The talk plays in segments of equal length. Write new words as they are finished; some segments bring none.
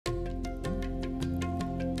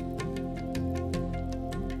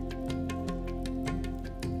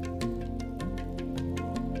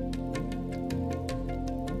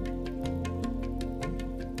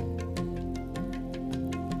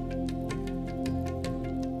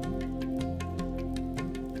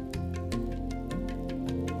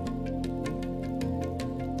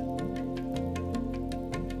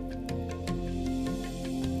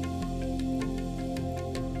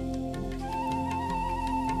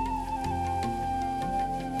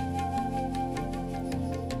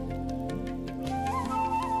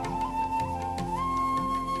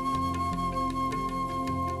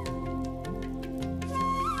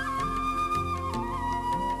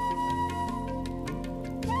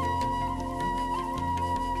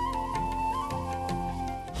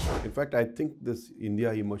In fact, I think this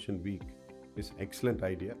India Immersion Week is an excellent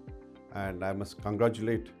idea, and I must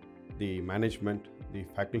congratulate the management, the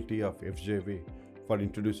faculty of FGV for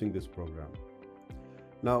introducing this program.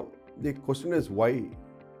 Now, the question is why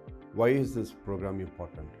is this program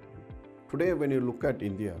important? Today, when you look at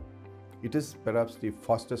India, it is perhaps the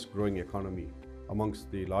fastest growing economy amongst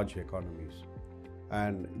the large economies.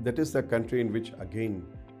 And that is the country in which, again,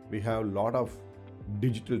 we have a lot of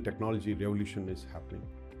digital technology revolution is happening.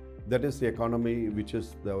 That is the economy which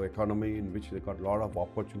is the economy in which they got a lot of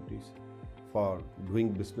opportunities for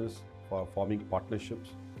doing business, for forming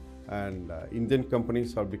partnerships. And Indian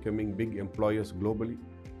companies are becoming big employers globally.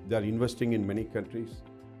 They are investing in many countries.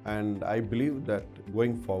 And I believe that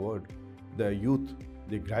going forward, the youth,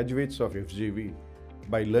 the graduates of FGV,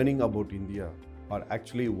 by learning about India, are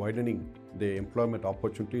actually widening the employment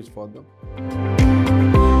opportunities for them.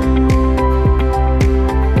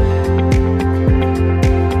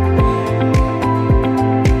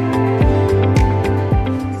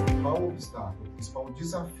 O principal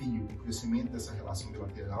desafio do crescimento dessa relação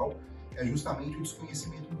bilateral é justamente o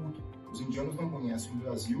desconhecimento mútuo. Os indianos não conhecem o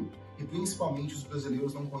Brasil e principalmente os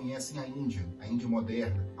brasileiros não conhecem a Índia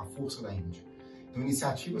moderna, a força da Índia. Então,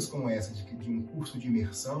 iniciativas como essa de um curso de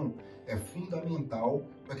imersão é fundamental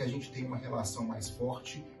para que a gente tenha uma relação mais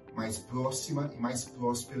forte, mais próxima e mais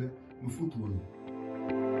próspera no futuro.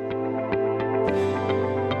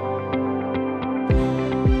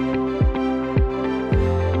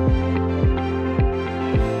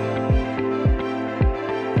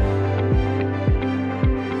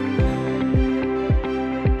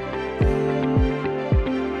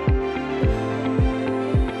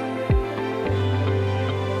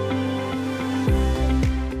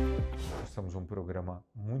 Um programa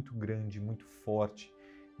muito grande, muito forte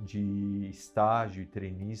de estágio e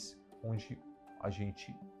trainees, onde a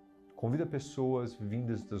gente convida pessoas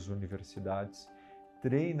vindas das universidades,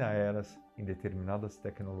 treina elas em determinadas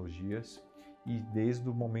tecnologias e desde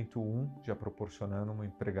o momento 1 já proporcionando uma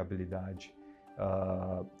empregabilidade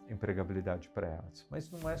para elas. Mas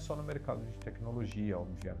não é só no mercado de tecnologia,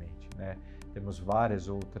 obviamente, né? Temos várias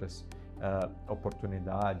outras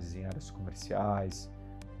oportunidades em áreas comerciais,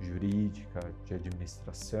 jurídica, de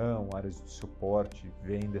administração, áreas de suporte,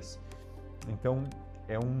 vendas. Então,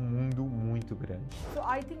 é um mundo muito grande. So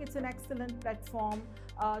I think it's an excellent platform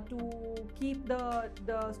to keep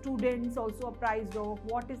the students also apprised of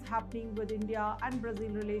what is happening with India and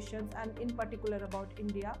Brazil relations, and in particular about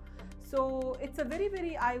India. So it's a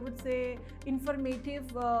very, I would say, informative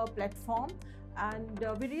platform, and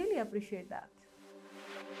we really appreciate that.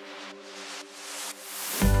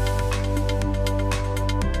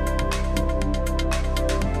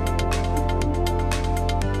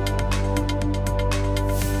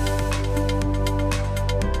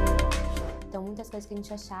 Muitas coisas que a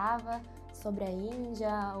gente achava sobre a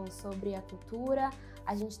Índia ou sobre a cultura,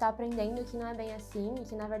 a gente está aprendendo que não é bem assim e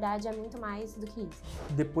que na verdade é muito mais do que isso.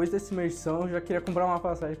 Depois dessa imersão, eu já queria comprar uma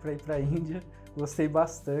passagem para ir para a Índia, gostei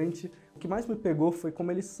bastante. O que mais me pegou foi como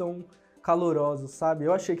eles são calorosos, sabe?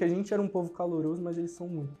 Eu achei que a gente era um povo caloroso, mas eles são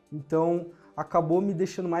muito. Então, acabou me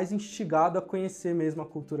deixando mais instigado a conhecer mesmo a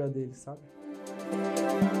cultura deles, sabe?